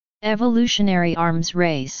Evolutionary arms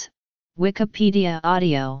race, Wikipedia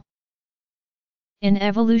audio. In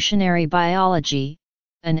evolutionary biology,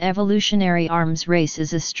 an evolutionary arms race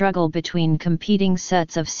is a struggle between competing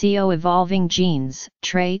sets of co-evolving genes,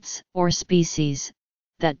 traits, or species,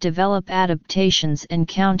 that develop adaptations and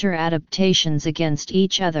counter-adaptations against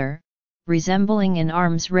each other, resembling an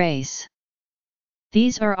arms race.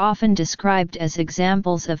 These are often described as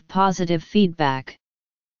examples of positive feedback.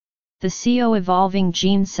 The co-evolving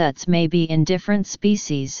gene sets may be in different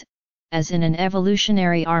species, as in an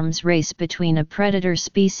evolutionary arms race between a predator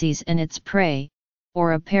species and its prey,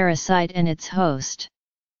 or a parasite and its host.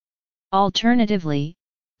 Alternatively,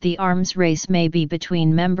 the arms race may be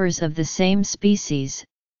between members of the same species,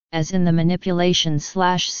 as in the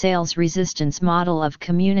manipulation/sales resistance model of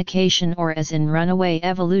communication, or as in runaway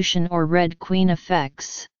evolution or Red Queen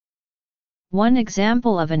effects. One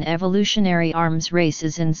example of an evolutionary arms race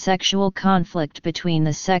is in sexual conflict between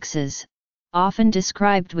the sexes, often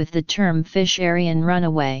described with the term Fisherian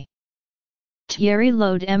runaway. Thierry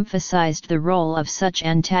Lode emphasized the role of such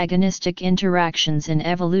antagonistic interactions in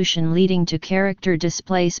evolution, leading to character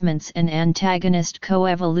displacements and antagonist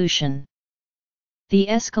coevolution. The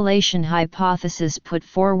escalation hypothesis put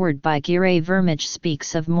forward by Guillaume Vermage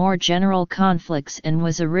speaks of more general conflicts and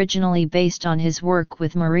was originally based on his work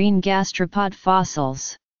with marine gastropod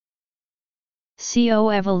fossils.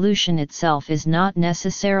 Coevolution itself is not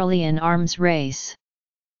necessarily an arms race.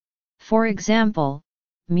 For example,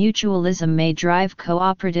 mutualism may drive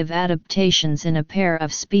cooperative adaptations in a pair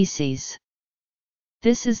of species.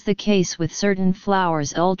 This is the case with certain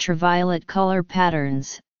flowers' ultraviolet color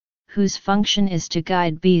patterns, whose function is to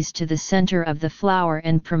guide bees to the center of the flower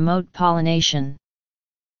and promote pollination.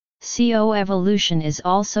 Coevolution is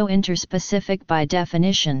also interspecific by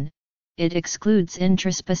definition. It excludes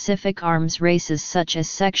intraspecific arms races such as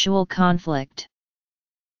sexual conflict.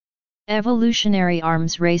 Evolutionary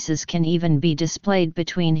arms races can even be displayed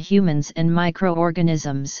between humans and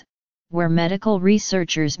microorganisms, where medical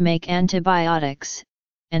researchers make antibiotics,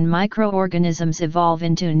 and microorganisms evolve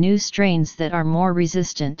into new strains that are more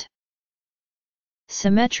resistant.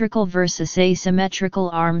 Symmetrical versus asymmetrical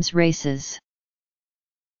arms races.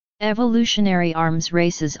 Evolutionary arms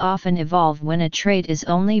races often evolve when a trait is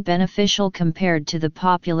only beneficial compared to the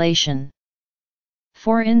population.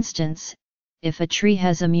 For instance, if a tree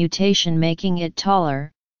has a mutation making it taller,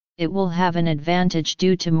 it will have an advantage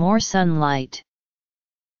due to more sunlight.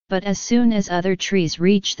 But as soon as other trees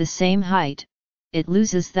reach the same height, it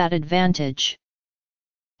loses that advantage.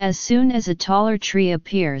 As soon as a taller tree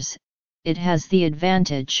appears, it has the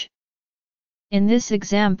advantage. In this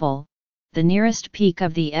example, the nearest peak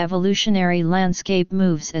of the evolutionary landscape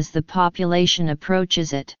moves as the population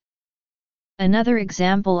approaches it. Another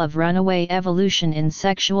example of runaway evolution in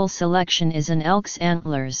sexual selection is an elk's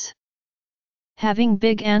antlers. Having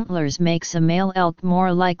big antlers makes a male elk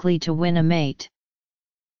more likely to win a mate.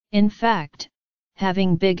 In fact,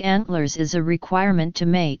 having big antlers is a requirement to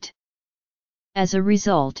mate. As a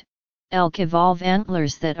result, elk evolve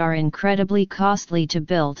antlers that are incredibly costly to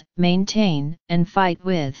build, maintain, and fight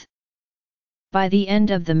with. By the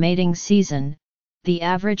end of the mating season, the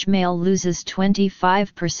average male loses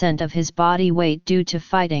 25% of his body weight due to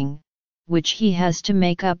fighting, which he has to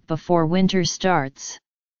make up before winter starts.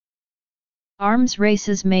 Arms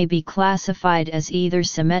races may be classified as either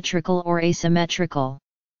symmetrical or asymmetrical.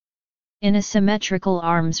 In a symmetrical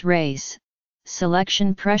arms race,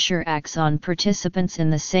 selection pressure acts on participants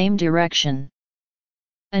in the same direction.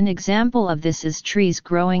 An example of this is trees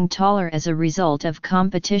growing taller as a result of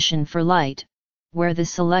competition for light, where the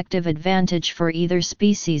selective advantage for either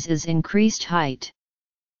species is increased height.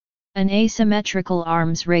 An asymmetrical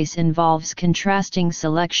arms race involves contrasting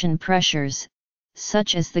selection pressures,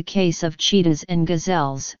 such as the case of cheetahs and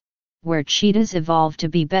gazelles, where cheetahs evolve to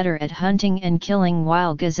be better at hunting and killing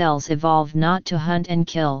while gazelles evolve not to hunt and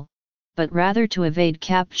kill, but rather to evade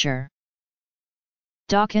capture.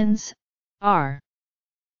 Dawkins, R.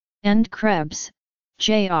 and Krebs,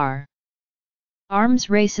 J.R. Arms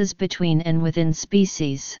races between and within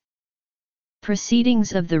species.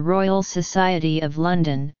 Proceedings of the Royal Society of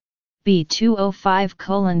London, B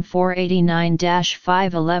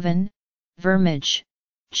 205:489-511, Vermage,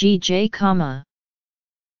 G. J.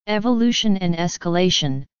 Evolution and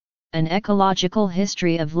Escalation, An Ecological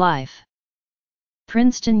History of Life.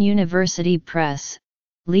 Princeton University Press,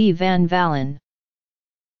 Lee Van Vallen.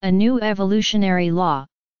 A New Evolutionary Law,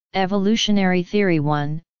 Evolutionary Theory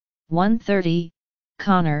 1, 130,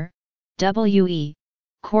 Connor, W. E.,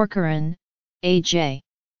 Corcoran, A. J.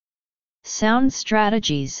 Sound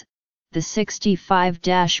Strategies, the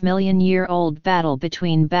 65-million-year-old battle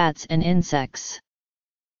between bats and insects.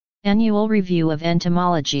 Annual Review of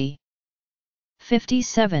Entomology.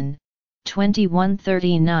 57,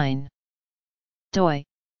 2139. doi.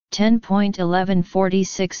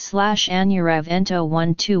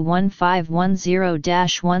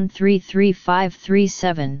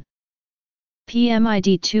 10.1146/Anurav-Ento121510-133537.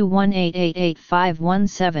 PMID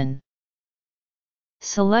 218888517.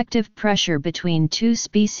 Selective pressure between two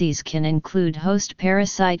species can include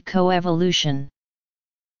host-parasite coevolution.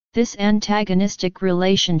 This antagonistic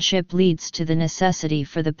relationship leads to the necessity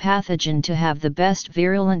for the pathogen to have the best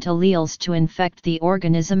virulent alleles to infect the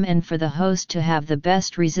organism and for the host to have the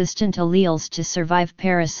best resistant alleles to survive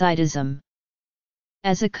parasitism.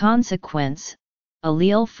 As a consequence,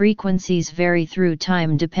 allele frequencies vary through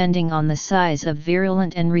time depending on the size of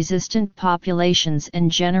virulent and resistant populations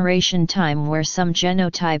and generation time, where some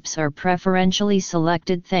genotypes are preferentially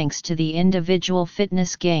selected thanks to the individual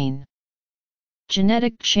fitness gain.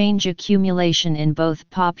 Genetic change accumulation in both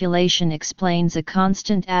population explains a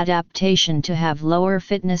constant adaptation to have lower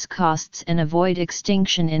fitness costs and avoid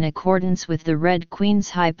extinction in accordance with the Red Queen's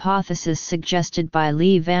hypothesis suggested by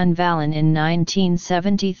Lee Van Vallen in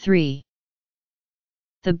 1973.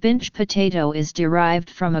 The Binche potato is derived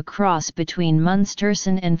from a cross between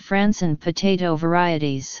Munstersen and Fransen potato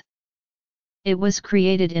varieties. It was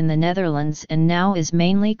created in the Netherlands and now is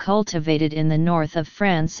mainly cultivated in the north of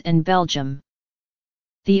France and Belgium.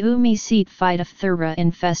 The Oomycete Phytophthora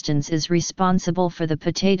infestans is responsible for the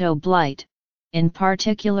potato blight, in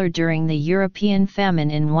particular during the European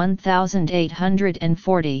famine in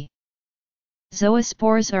 1840.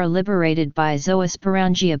 Zoospores are liberated by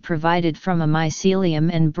zoosporangia provided from a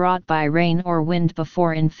mycelium and brought by rain or wind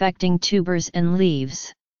before infecting tubers and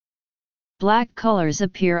leaves. Black colors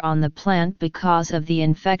appear on the plant because of the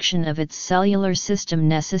infection of its cellular system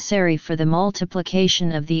necessary for the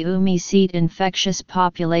multiplication of the Oomycete infectious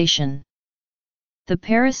population. The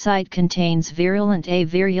parasite contains virulent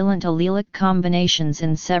virulent allelic combinations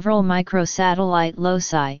in several microsatellite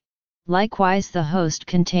loci. Likewise, the host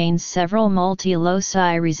contains several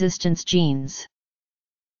multi-loci resistance genes.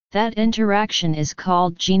 That interaction is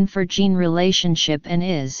called gene-for-gene relationship and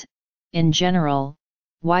is, in general,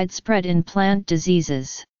 widespread in plant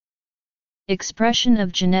diseases. Expression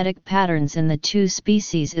of genetic patterns in the two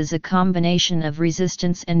species is a combination of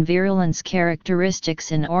resistance and virulence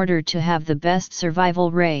characteristics in order to have the best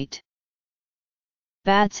survival rate.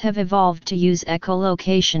 Bats have evolved to use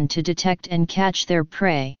echolocation to detect and catch their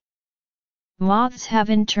prey. Moths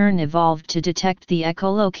have in turn evolved to detect the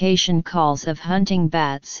echolocation calls of hunting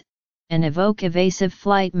bats, and evoke evasive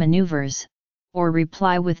flight maneuvers, or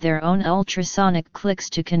reply with their own ultrasonic clicks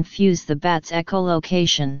to confuse the bat's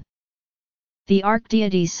echolocation. The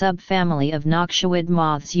Arctiidae subfamily of noxioid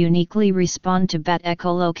moths uniquely respond to bat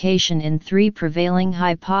echolocation in three prevailing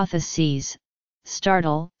hypotheses: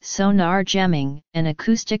 startle, sonar jamming, and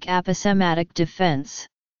acoustic aposematic defense.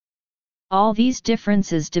 All these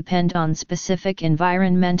differences depend on specific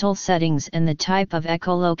environmental settings and the type of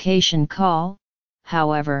echolocation call.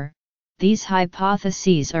 However, these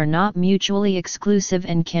hypotheses are not mutually exclusive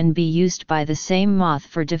and can be used by the same moth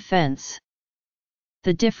for defense.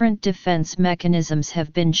 The different defense mechanisms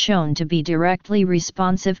have been shown to be directly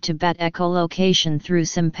responsive to bat echolocation through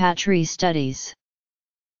sympatry studies.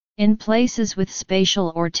 In places with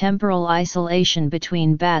spatial or temporal isolation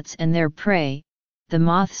between bats and their prey, the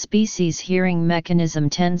moth species hearing mechanism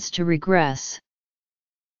tends to regress.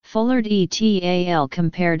 Fullard et al.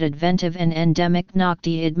 Compared adventive and endemic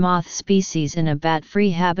noctiid moth species in a bat-free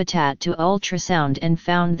habitat to ultrasound and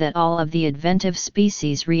found that all of the adventive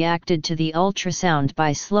species reacted to the ultrasound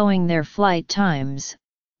by slowing their flight times,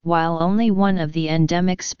 while only one of the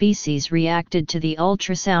endemic species reacted to the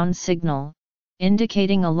ultrasound signal,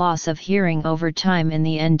 indicating a loss of hearing over time in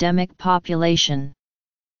the endemic population.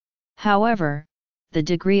 However, the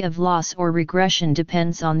degree of loss or regression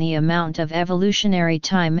depends on the amount of evolutionary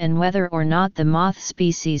time and whether or not the moth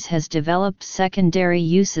species has developed secondary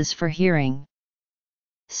uses for hearing.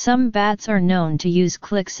 Some bats are known to use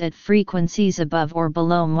clicks at frequencies above or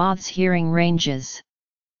below moths' hearing ranges.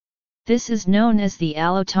 This is known as the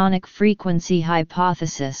allotonic frequency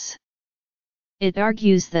hypothesis. It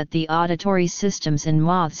argues that the auditory systems in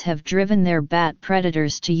moths have driven their bat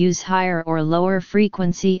predators to use higher or lower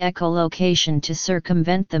frequency echolocation to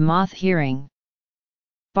circumvent the moth hearing.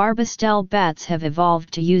 Barbastelle bats have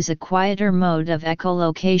evolved to use a quieter mode of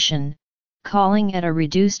echolocation, calling at a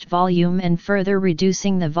reduced volume and further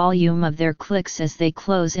reducing the volume of their clicks as they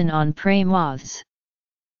close in on prey moths.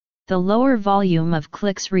 The lower volume of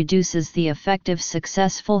clicks reduces the effective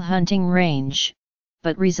successful hunting range,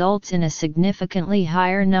 but results in a significantly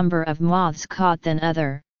higher number of moths caught than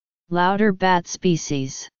other, louder bat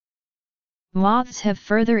species. Moths have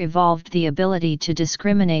further evolved the ability to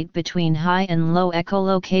discriminate between high and low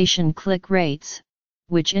echolocation click rates,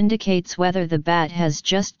 which indicates whether the bat has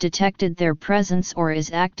just detected their presence or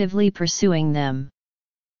is actively pursuing them.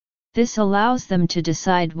 This allows them to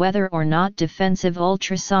decide whether or not defensive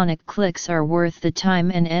ultrasonic clicks are worth the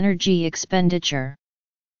time and energy expenditure.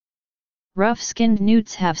 Rough-skinned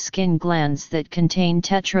newts have skin glands that contain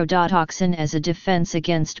tetrodotoxin as a defense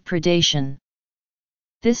against predation.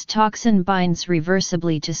 This toxin binds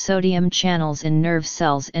reversibly to sodium channels in nerve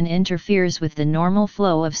cells and interferes with the normal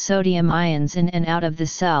flow of sodium ions in and out of the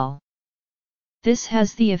cell. This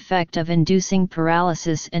has the effect of inducing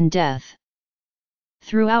paralysis and death.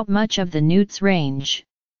 Throughout much of the newt's range,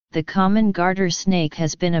 the common garter snake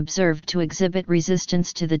has been observed to exhibit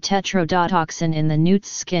resistance to the tetrodotoxin in the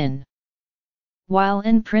newt's skin. While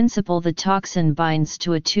in principle the toxin binds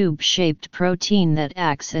to a tube-shaped protein that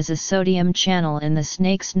acts as a sodium channel in the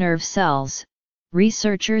snake's nerve cells,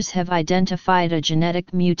 researchers have identified a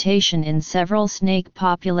genetic mutation in several snake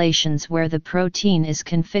populations where the protein is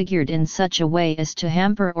configured in such a way as to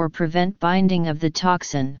hamper or prevent binding of the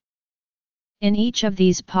toxin. In each of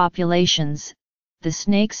these populations, the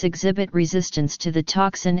snakes exhibit resistance to the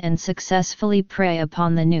toxin and successfully prey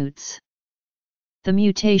upon the newts. The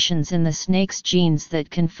mutations in the snake's genes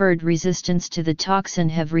that conferred resistance to the toxin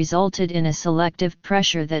have resulted in a selective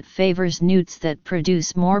pressure that favors newts that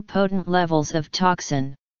produce more potent levels of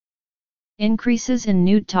toxin. Increases in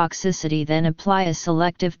newt toxicity then apply a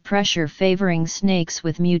selective pressure favoring snakes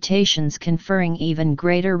with mutations conferring even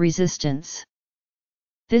greater resistance.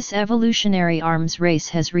 This evolutionary arms race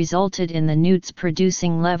has resulted in the newts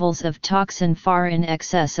producing levels of toxin far in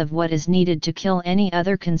excess of what is needed to kill any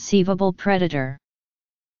other conceivable predator.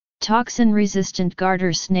 Toxin-resistant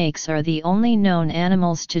garter snakes are the only known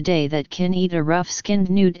animals today that can eat a rough-skinned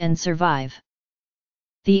newt and survive.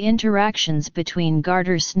 The interactions between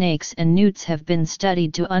garter snakes and newts have been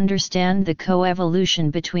studied to understand the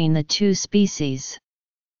coevolution between the two species.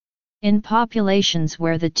 In populations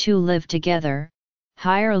where the two live together,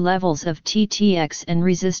 higher levels of TTX and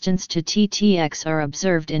resistance to TTX are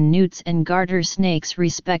observed in newts and garter snakes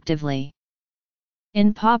respectively.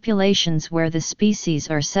 In populations where the species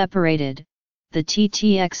are separated, the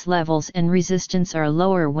TTX levels and resistance are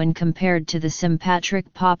lower when compared to the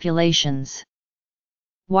sympatric populations.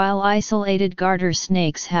 While isolated garter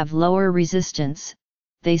snakes have lower resistance,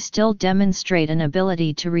 they still demonstrate an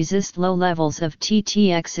ability to resist low levels of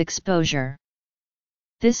TTX exposure.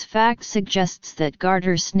 This fact suggests that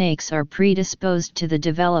garter snakes are predisposed to the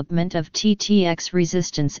development of TTX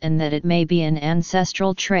resistance and that it may be an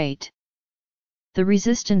ancestral trait. The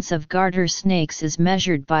resistance of garter snakes is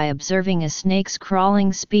measured by observing a snake's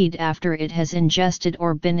crawling speed after it has ingested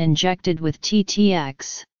or been injected with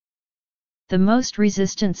TTX. The most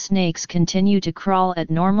resistant snakes continue to crawl at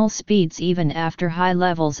normal speeds even after high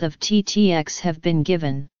levels of TTX have been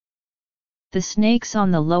given. The snakes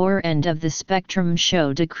on the lower end of the spectrum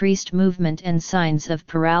show decreased movement and signs of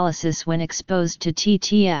paralysis when exposed to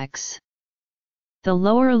TTX. The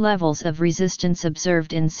lower levels of resistance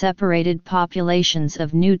observed in separated populations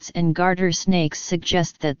of newts and garter snakes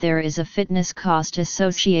suggest that there is a fitness cost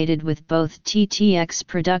associated with both TTX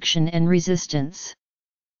production and resistance.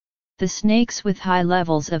 The snakes with high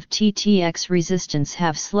levels of TTX resistance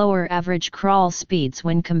have slower average crawl speeds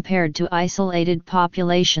when compared to isolated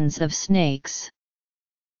populations of snakes.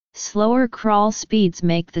 Slower crawl speeds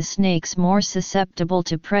make the snakes more susceptible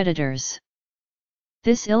to predators.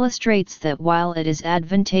 This illustrates that while it is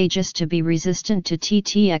advantageous to be resistant to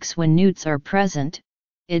TTX when newts are present,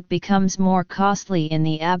 it becomes more costly in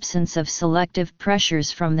the absence of selective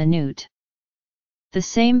pressures from the newt. The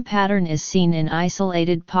same pattern is seen in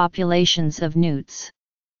isolated populations of newts.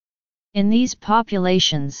 In these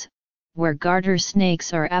populations, where garter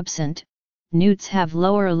snakes are absent, newts have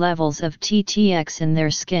lower levels of TTX in their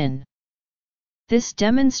skin. This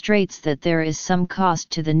demonstrates that there is some cost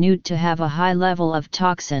to the newt to have a high level of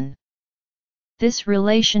toxin. This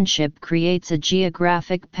relationship creates a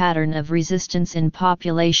geographic pattern of resistance in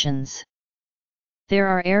populations. There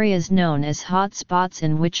are areas known as hot spots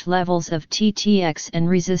in which levels of TTX and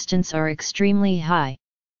resistance are extremely high.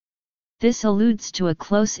 This alludes to a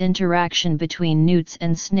close interaction between newts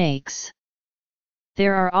and snakes.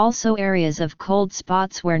 There are also areas of cold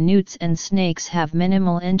spots where newts and snakes have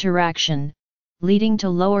minimal interaction, leading to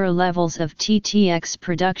lower levels of TTX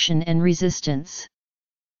production and resistance.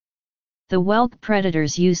 The whelk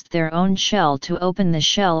predators used their own shell to open the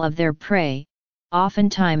shell of their prey,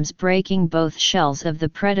 oftentimes breaking both shells of the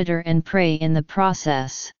predator and prey in the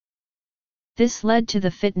process. This led to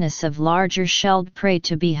the fitness of larger shelled prey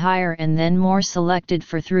to be higher and then more selected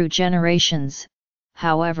for through generations.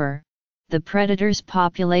 However, the predator's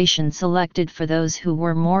population selected for those who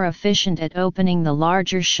were more efficient at opening the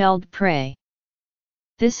larger shelled prey.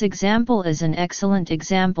 This example is an excellent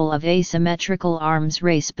example of asymmetrical arms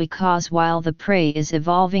race because while the prey is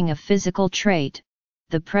evolving a physical trait,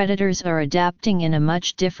 the predators are adapting in a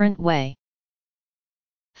much different way.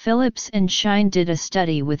 Phillips and Shine did a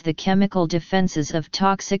study with the chemical defenses of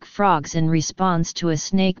toxic frogs in response to a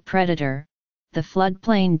snake predator, the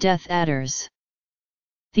floodplain death adders.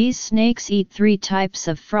 These snakes eat 3 types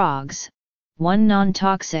of frogs, one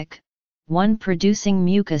non-toxic, one producing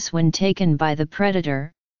mucus when taken by the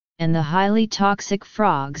predator, and the highly toxic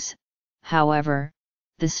frogs. However,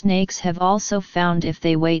 the snakes have also found if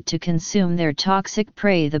they wait to consume their toxic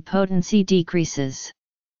prey the potency decreases.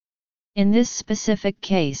 In this specific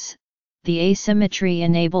case, the asymmetry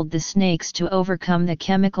enabled the snakes to overcome the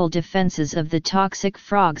chemical defenses of the toxic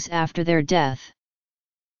frogs after their death.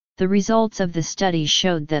 The results of the study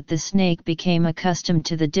showed that the snake became accustomed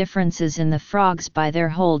to the differences in the frogs by their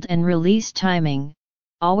hold and release timing,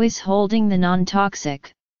 always holding the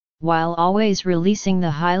non-toxic, while always releasing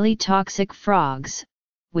the highly toxic frogs,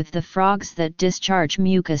 with the frogs that discharge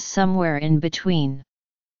mucus somewhere in between.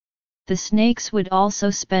 The snakes would also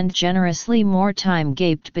spend generously more time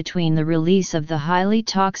gaped between the release of the highly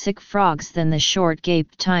toxic frogs than the short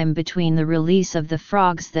gaped time between the release of the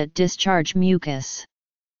frogs that discharge mucus.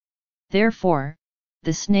 Therefore,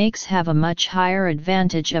 the snakes have a much higher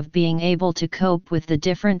advantage of being able to cope with the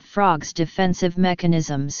different frogs' defensive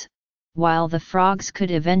mechanisms, while the frogs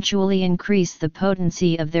could eventually increase the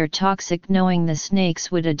potency of their toxic knowing the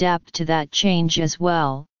snakes would adapt to that change as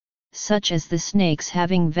well, such as the snakes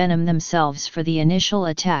having venom themselves for the initial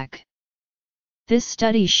attack. This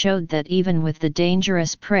study showed that even with the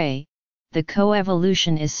dangerous prey, the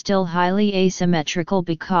coevolution is still highly asymmetrical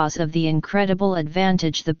because of the incredible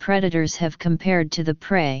advantage the predators have compared to the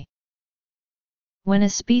prey. When a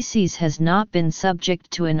species has not been subject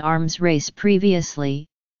to an arms race previously,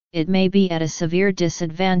 it may be at a severe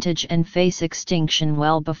disadvantage and face extinction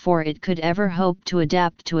well before it could ever hope to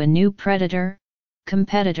adapt to a new predator,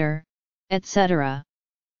 competitor, etc.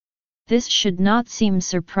 This should not seem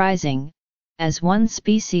surprising, as one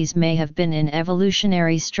species may have been in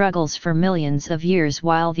evolutionary struggles for millions of years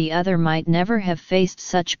while the other might never have faced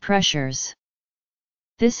such pressures.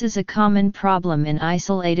 This is a common problem in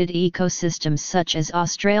isolated ecosystems such as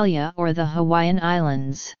Australia or the Hawaiian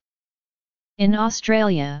Islands. In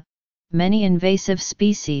Australia, many invasive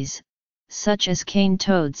species, such as cane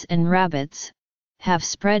toads and rabbits, have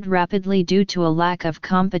spread rapidly due to a lack of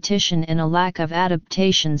competition and a lack of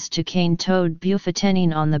adaptations to cane toad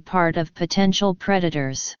bufotenine on the part of potential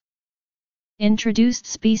predators. Introduced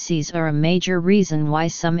species are a major reason why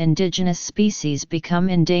some indigenous species become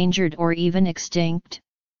endangered or even extinct,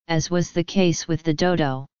 as was the case with the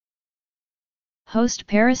dodo.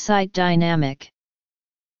 Host-parasite dynamic.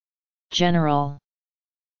 General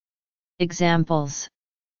examples: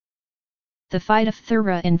 the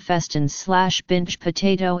Phytophthora infestans / binge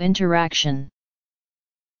potato interaction,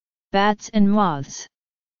 bats and moths,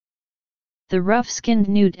 the rough-skinned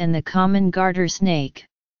newt and the common garter snake,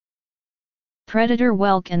 predator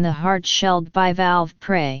whelk and the hard-shelled bivalve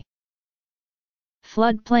prey,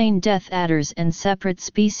 floodplain death adders and separate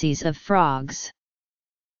species of frogs.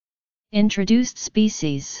 Introduced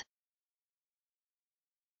species.